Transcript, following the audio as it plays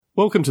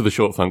Welcome to the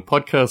Short Funk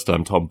Podcast.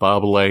 I'm Tom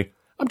Barbalet.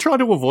 I'm trying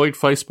to avoid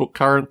Facebook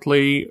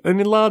currently, and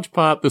in large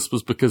part this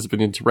was because of an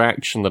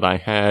interaction that I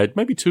had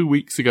maybe 2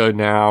 weeks ago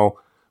now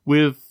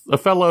with a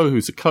fellow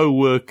who's a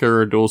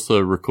co-worker and also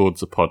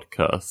records a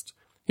podcast.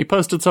 He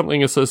posted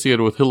something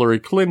associated with Hillary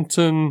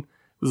Clinton. It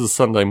was a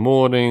Sunday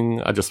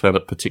morning. I just found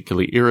it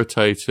particularly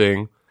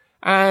irritating.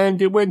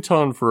 And it went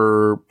on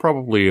for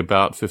probably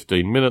about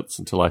 15 minutes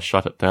until I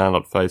shut it down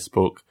on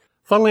Facebook.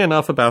 Funnily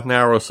enough, about an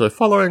hour or so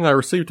following, I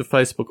received a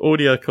Facebook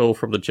audio call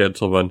from the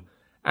gentleman,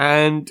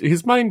 and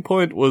his main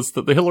point was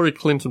that the Hillary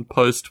Clinton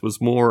post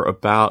was more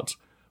about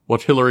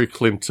what Hillary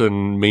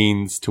Clinton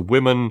means to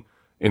women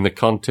in the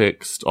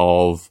context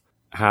of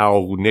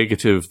how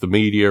negative the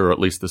media, or at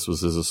least this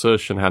was his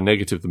assertion, how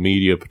negative the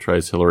media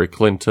portrays Hillary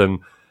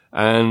Clinton,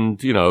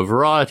 and, you know, a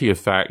variety of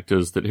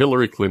factors that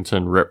Hillary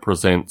Clinton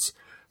represents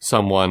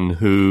someone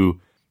who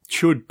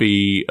should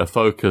be a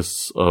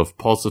focus of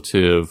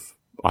positive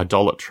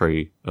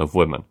idolatry of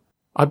women.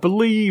 I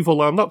believe,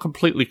 although I'm not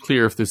completely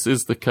clear if this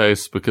is the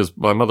case, because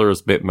my mother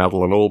has met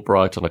Madeleine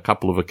Albright on a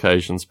couple of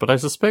occasions, but I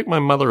suspect my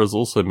mother has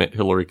also met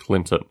Hillary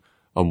Clinton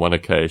on one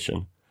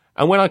occasion.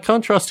 And when I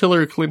contrast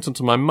Hillary Clinton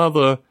to my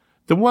mother,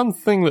 the one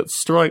thing that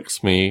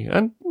strikes me,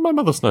 and my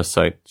mother's no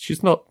saint,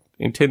 she's not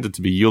intended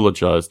to be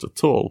eulogized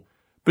at all,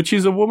 but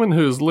she's a woman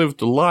who has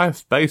lived a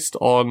life based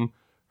on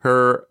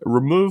her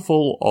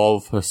removal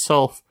of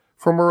herself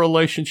from a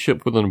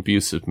relationship with an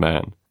abusive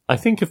man. I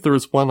think if there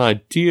is one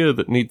idea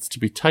that needs to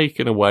be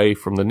taken away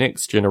from the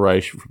next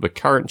generation, from the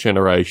current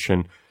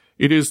generation,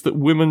 it is that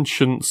women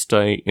shouldn't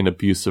stay in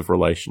abusive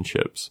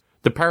relationships.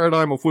 The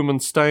paradigm of women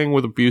staying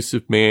with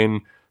abusive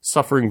men,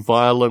 suffering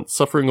violence,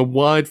 suffering a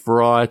wide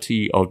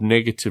variety of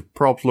negative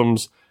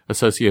problems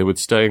associated with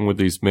staying with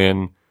these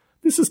men,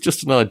 this is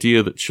just an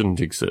idea that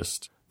shouldn't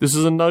exist. This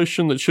is a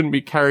notion that shouldn't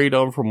be carried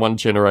on from one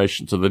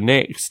generation to the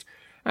next,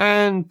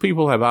 and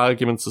people have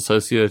arguments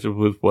associated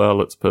with,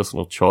 well, it's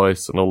personal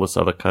choice and all this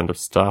other kind of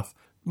stuff.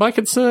 My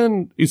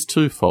concern is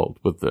twofold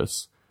with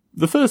this.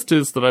 The first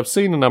is that I've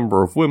seen a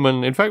number of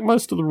women, in fact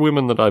most of the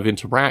women that I've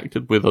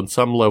interacted with on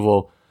some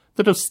level,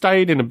 that have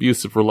stayed in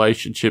abusive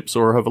relationships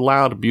or have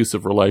allowed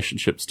abusive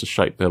relationships to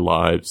shape their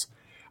lives.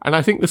 And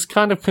I think this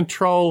kind of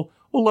control,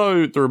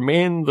 although there are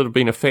men that have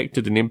been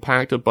affected and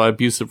impacted by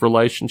abusive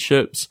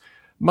relationships,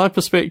 my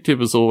perspective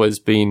has always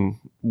been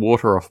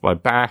water off my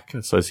back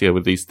associated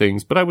with these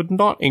things, but I would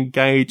not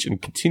engage and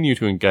continue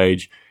to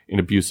engage in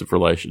abusive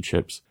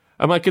relationships.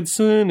 And my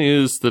concern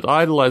is that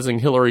idolizing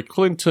Hillary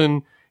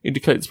Clinton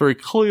indicates very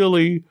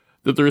clearly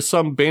that there is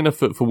some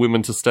benefit for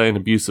women to stay in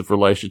abusive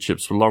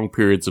relationships for long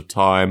periods of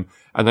time,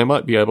 and they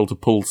might be able to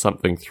pull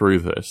something through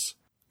this.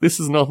 This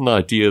is not an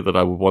idea that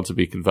I would want to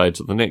be conveyed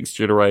to the next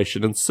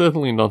generation, and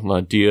certainly not an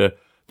idea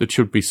that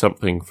should be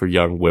something for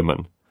young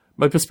women.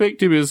 My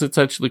perspective is it's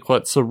actually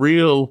quite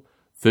surreal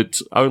that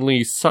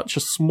only such a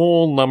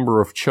small number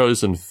of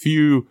chosen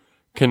few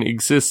can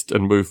exist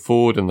and move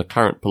forward in the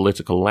current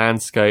political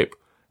landscape,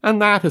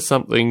 and that is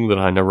something that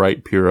I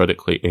narrate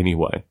periodically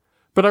anyway.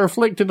 But I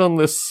reflected on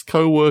this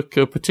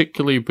co-worker,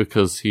 particularly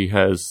because he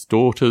has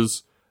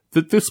daughters,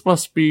 that this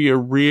must be a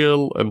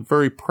real and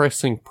very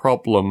pressing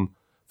problem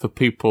for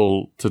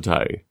people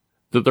today.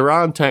 That there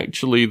aren't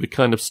actually the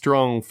kind of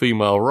strong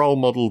female role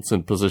models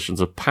in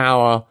positions of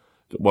power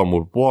that one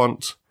would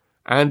want,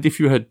 and if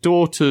you had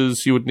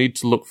daughters, you would need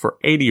to look for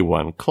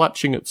anyone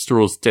clutching at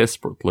straws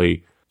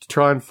desperately to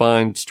try and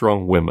find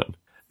strong women.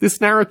 This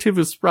narrative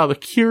is rather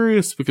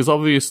curious because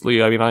obviously,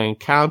 I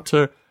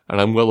encounter and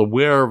I'm well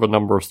aware of a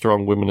number of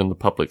strong women in the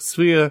public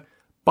sphere,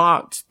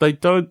 but they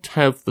don't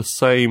have the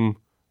same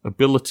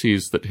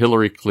abilities that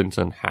Hillary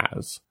Clinton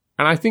has.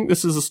 And I think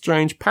this is a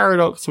strange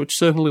paradox which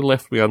certainly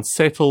left me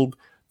unsettled,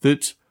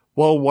 that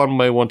while one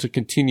may want to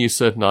continue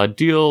certain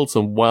ideals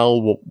and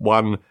while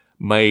one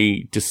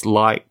may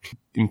dislike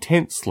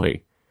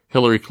intensely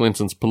Hillary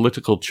Clinton's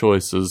political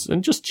choices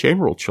and just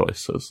general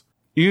choices,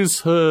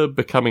 is her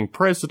becoming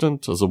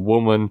president as a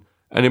woman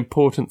an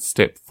important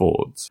step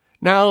forwards?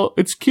 Now,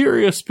 it's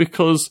curious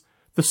because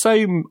the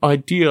same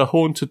idea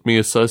haunted me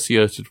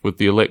associated with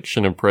the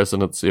election and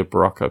presidency of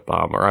Barack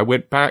Obama. I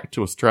went back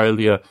to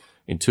Australia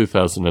in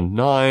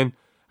 2009,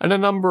 and a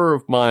number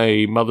of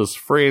my mother's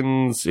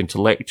friends,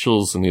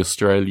 intellectuals in the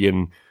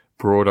Australian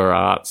broader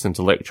arts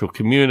intellectual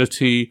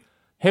community,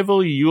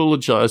 heavily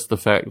eulogized the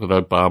fact that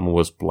Obama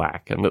was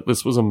black and that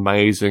this was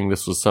amazing,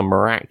 this was some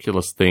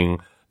miraculous thing,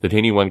 that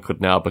anyone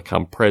could now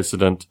become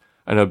president,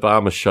 and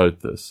Obama showed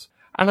this.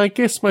 And I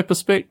guess my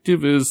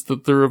perspective is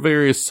that there are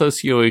various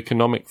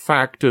socioeconomic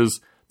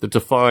factors that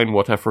define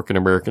what African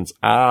Americans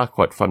are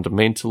quite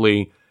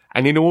fundamentally,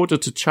 and in order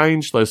to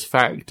change those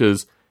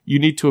factors, you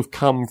need to have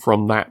come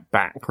from that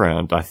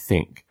background, I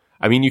think.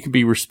 I mean, you can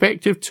be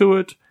respectful to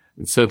it,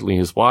 and certainly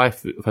his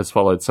wife has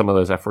followed some of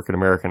those African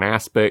American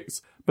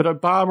aspects, but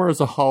Obama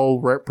as a whole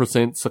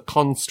represents a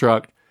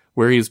construct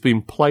where he has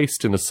been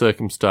placed in a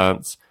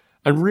circumstance,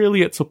 and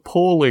really it's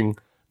appalling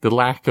the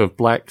lack of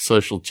black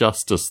social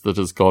justice that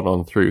has gone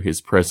on through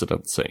his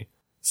presidency.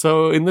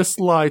 So in this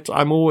light,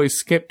 I'm always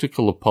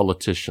skeptical of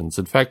politicians.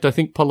 In fact, I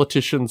think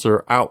politicians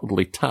are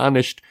outwardly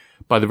tarnished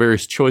by the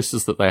various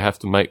choices that they have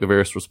to make, the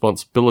various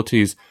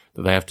responsibilities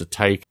that they have to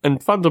take,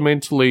 and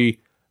fundamentally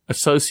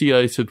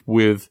associated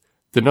with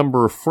the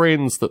number of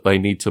friends that they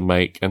need to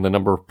make and the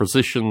number of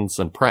positions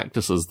and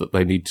practices that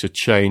they need to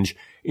change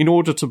in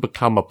order to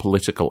become a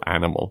political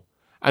animal.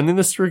 And in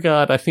this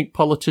regard, I think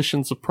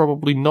politicians are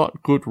probably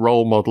not good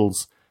role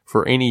models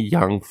for any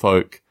young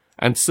folk.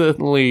 And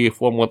certainly if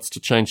one wants to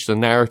change the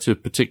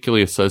narrative,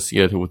 particularly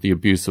associated with the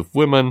abuse of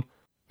women,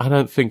 I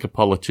don't think a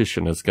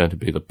politician is going to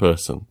be the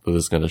person that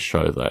is going to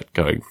show that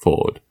going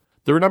forward.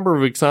 There are a number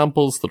of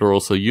examples that are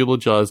also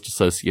eulogized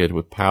associated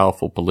with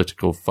powerful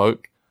political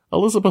folk.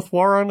 Elizabeth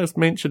Warren is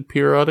mentioned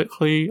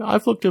periodically.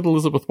 I've looked at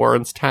Elizabeth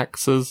Warren's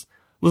taxes.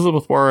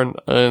 Elizabeth Warren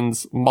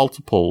earns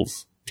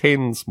multiples,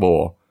 tens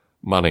more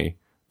money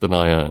than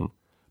I earn,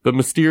 but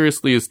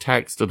mysteriously is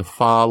taxed at a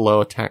far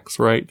lower tax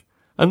rate.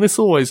 And this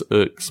always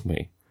irks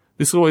me.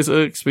 This always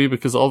irks me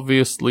because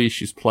obviously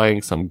she's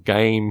playing some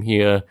game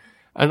here.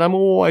 And I'm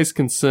always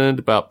concerned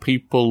about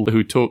people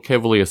who talk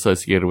heavily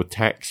associated with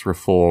tax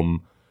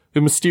reform,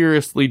 who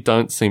mysteriously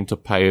don't seem to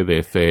pay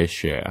their fair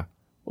share.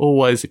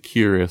 Always a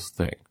curious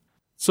thing.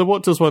 So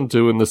what does one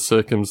do in this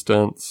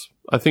circumstance?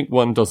 I think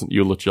one doesn't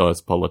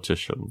eulogize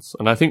politicians.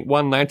 And I think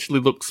one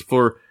naturally looks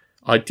for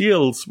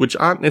ideals which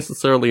aren't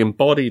necessarily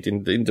embodied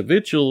in the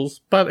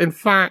individuals, but in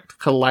fact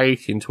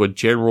collate into a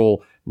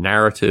general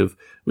narrative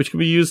which can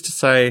be used to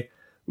say,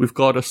 we've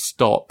got to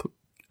stop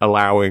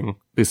allowing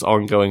this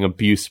ongoing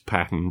abuse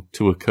pattern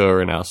to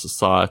occur in our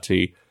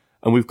society,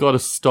 and we've got to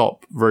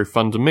stop very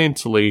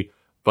fundamentally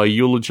by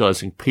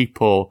eulogizing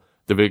people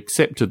that have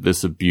accepted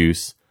this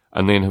abuse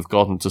and then have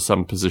gotten to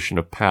some position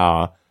of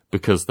power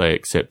because they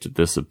accepted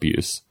this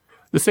abuse.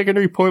 The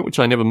secondary point, which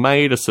I never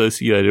made,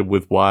 associated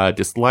with why I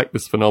dislike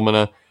this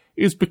phenomena,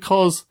 is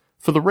because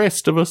for the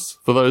rest of us,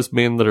 for those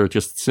men that are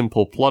just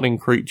simple plotting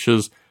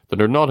creatures,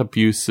 that are not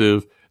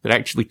abusive, that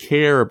actually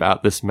care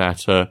about this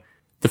matter,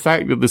 the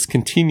fact that this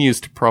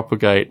continues to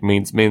propagate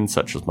means men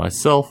such as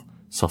myself,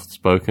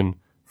 soft-spoken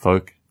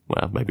folk,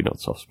 well, maybe not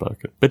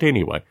soft-spoken, but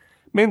anyway,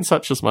 men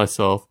such as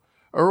myself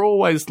are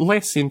always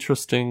less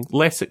interesting,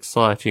 less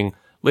exciting,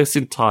 less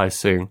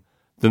enticing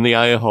than the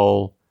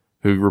a-hole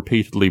who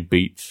repeatedly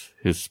beats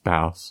his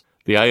spouse.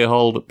 The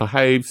a-hole that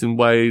behaves in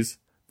ways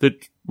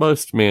that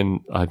most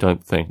men, I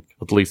don't think,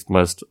 at least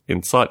most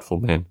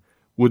insightful men,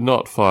 would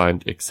not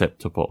find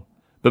acceptable.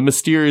 But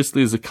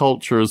mysteriously as a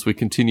culture, as we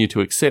continue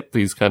to accept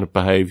these kind of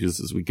behaviours,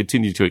 as we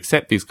continue to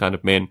accept these kind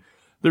of men,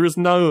 there is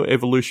no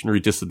evolutionary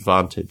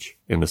disadvantage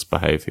in this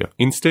behaviour.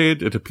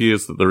 Instead, it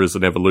appears that there is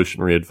an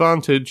evolutionary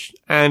advantage,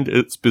 and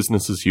it's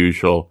business as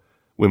usual.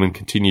 Women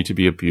continue to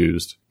be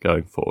abused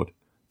going forward.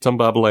 Tom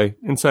Barbalet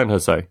in San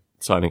Jose,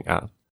 signing out.